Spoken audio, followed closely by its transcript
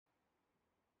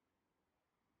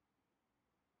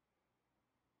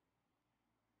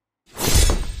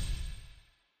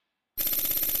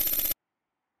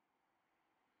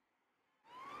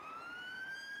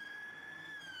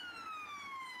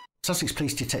Sussex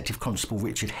Police Detective Constable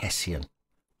Richard Hession,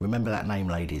 remember that name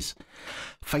ladies,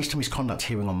 faced a misconduct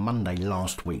hearing on Monday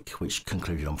last week, which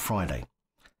concluded on Friday.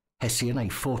 Hession, a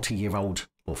 40-year-old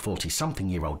or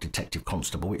 40-something-year-old detective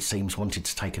constable, it seems wanted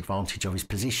to take advantage of his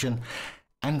position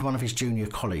and one of his junior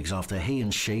colleagues after he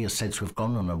and she are said to have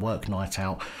gone on a work night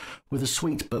out with a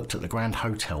suite booked at the Grand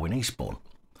Hotel in Eastbourne.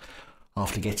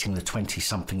 After getting the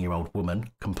 20-something-year-old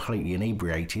woman completely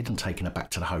inebriated and taken her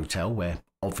back to the hotel, where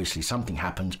obviously something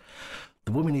happened,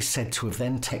 the woman is said to have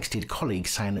then texted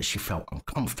colleagues saying that she felt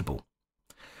uncomfortable.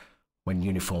 When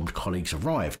uniformed colleagues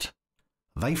arrived,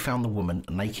 they found the woman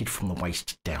naked from the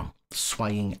waist down,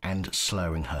 swaying and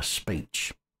slurring her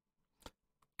speech.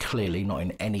 Clearly not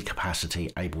in any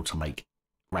capacity able to make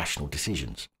rational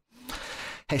decisions.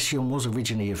 Hession was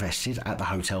originally arrested at the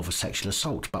hotel for sexual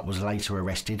assault, but was later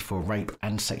arrested for rape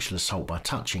and sexual assault by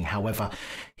touching. However,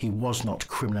 he was not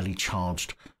criminally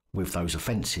charged with those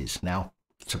offences. Now,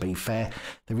 to be fair,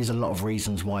 there is a lot of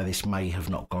reasons why this may have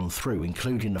not gone through,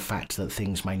 including the fact that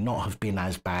things may not have been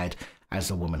as bad as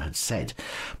the woman had said.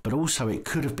 But also it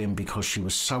could have been because she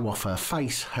was so off her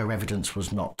face, her evidence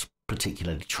was not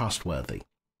particularly trustworthy.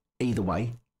 Either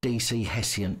way, DC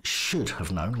Hession should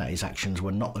have known that his actions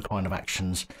were not the kind of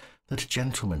actions that a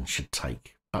gentleman should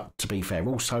take. But to be fair,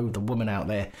 also the woman out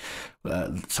there,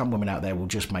 some women out there will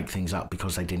just make things up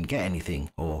because they didn't get anything,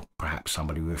 or perhaps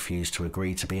somebody refused to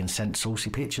agree to being sent saucy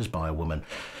pictures by a woman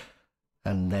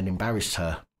and then embarrassed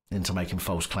her into making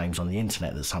false claims on the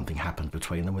internet that something happened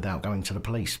between them without going to the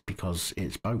police because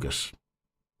it's bogus.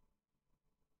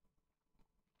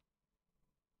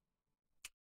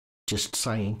 Just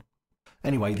saying.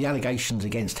 Anyway, the allegations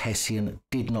against Hession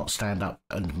did not stand up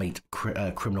and meet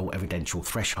criminal evidential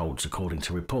thresholds according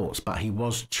to reports, but he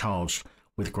was charged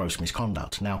with gross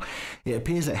misconduct. Now, it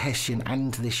appears that Hession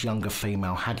and this younger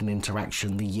female had an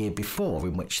interaction the year before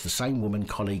in which the same woman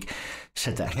colleague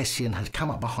said that Hession had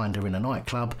come up behind her in a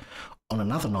nightclub on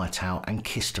another night out and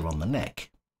kissed her on the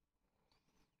neck.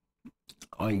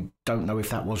 I don't know if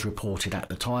that was reported at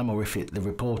the time or if the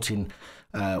reporting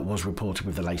was reported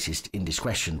with the latest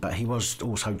indiscretion, but he was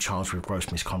also charged with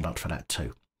gross misconduct for that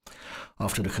too.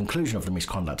 After the conclusion of the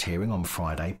misconduct hearing on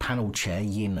Friday, panel chair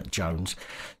Yin Jones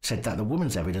said that the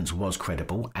woman's evidence was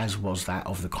credible, as was that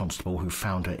of the constable who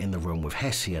found her in the room with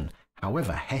Hession.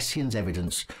 However, Hession's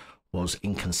evidence was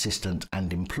inconsistent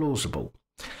and implausible.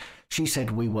 She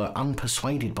said, "We were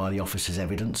unpersuaded by the officer's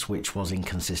evidence, which was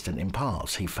inconsistent in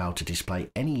parts. He failed to display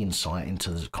any insight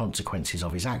into the consequences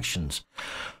of his actions.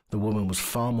 The woman was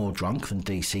far more drunk than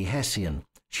DC Hession.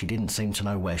 She didn't seem to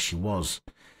know where she was.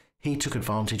 He took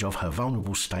advantage of her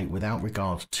vulnerable state without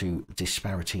regard to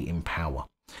disparity in power.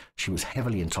 She was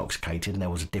heavily intoxicated and there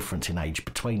was a difference in age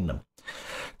between them."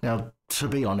 Now, to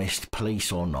be honest,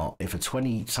 police or not, if a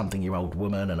 20-something-year-old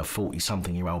woman and a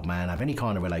 40-something-year-old man have any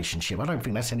kind of relationship, I don't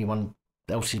think that's anyone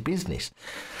else's business.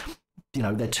 You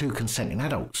know, they're two consenting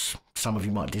adults. Some of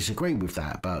you might disagree with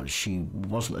that, but she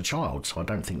wasn't a child, so I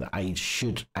don't think that age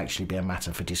should actually be a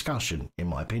matter for discussion, in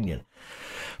my opinion.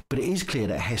 But it is clear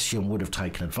that Hession would have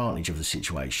taken advantage of the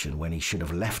situation when he should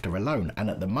have left her alone and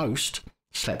at the most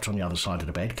slept on the other side of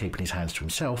the bed, keeping his hands to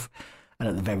himself, and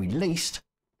at the very least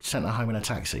sent her home in a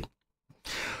taxi.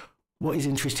 What is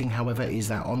interesting, however, is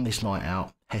that on this night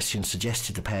out, Hession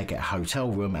suggested the pair get a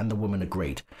hotel room and the woman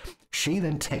agreed. She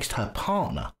then texted her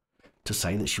partner to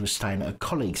say that she was staying at a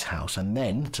colleague's house and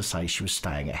then to say she was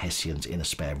staying at Hession's in a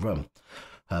spare room.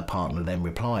 Her partner then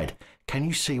replied, "Can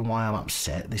you see why I'm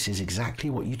upset? This is exactly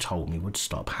what you told me would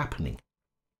stop happening."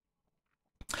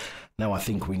 Now, I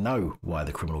think we know why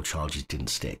the criminal charges didn't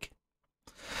stick.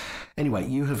 Anyway,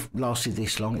 you have lasted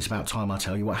this long. It's about time I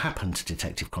tell you what happened to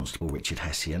Detective Constable Richard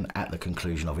Hession at the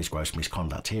conclusion of his gross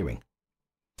misconduct hearing.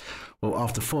 Well,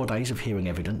 after 4 days of hearing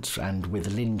evidence, and with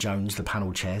Lynn Jones, the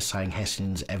panel chair, saying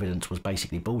Hession's evidence was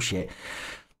basically bullshit,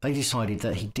 they decided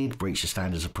that he did breach the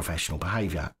standards of professional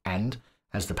behaviour, and,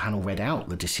 as the panel read out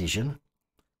the decision,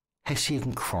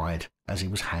 Hession cried as he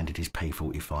was handed his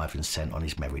P45 and sent on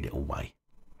his merry little way.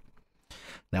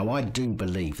 Now, I do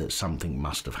believe that something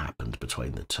must have happened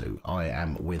between the two. I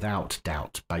am without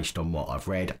doubt, based on what I've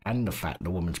read and the fact the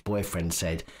woman's boyfriend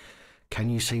said, "Can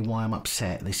you see why I'm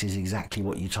upset? This is exactly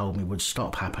what you told me would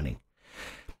stop happening."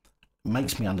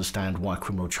 Makes me understand why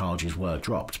criminal charges were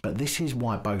dropped, but this is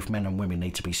why both men and women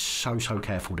need to be so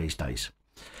careful these days.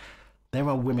 There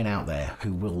are women out there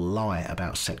who will lie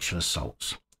about sexual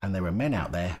assaults, and there are men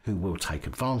out there who will take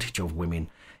advantage of women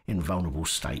in vulnerable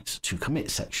states to commit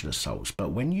sexual assaults.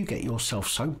 But when you get yourself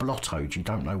so blottoed you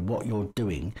don't know what you're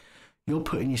doing, you're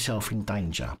putting yourself in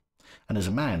danger. And as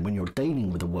a man, when you're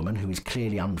dealing with a woman who is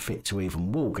clearly unfit to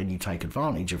even walk and you take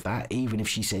advantage of that, even if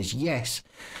she says yes,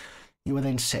 you are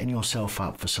then setting yourself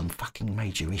up for some fucking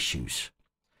major issues.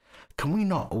 Can we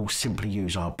not all simply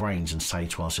use our brains and say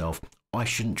to ourselves, I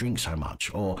shouldn't drink so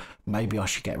much, or maybe I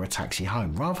should get her a taxi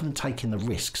home, rather than taking the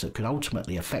risks that could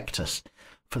ultimately affect us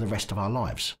for the rest of our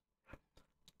lives?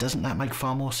 Doesn't that make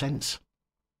far more sense?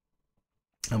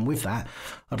 And with that,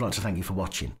 I'd like to thank you for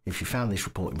watching. If you found this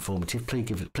report informative, please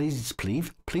give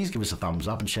us a thumbs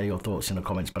up and share your thoughts in the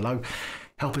comments below.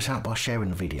 Help us out by sharing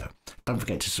the video. Don't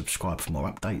forget to subscribe for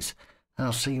more updates, and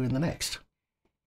I'll see you in the next.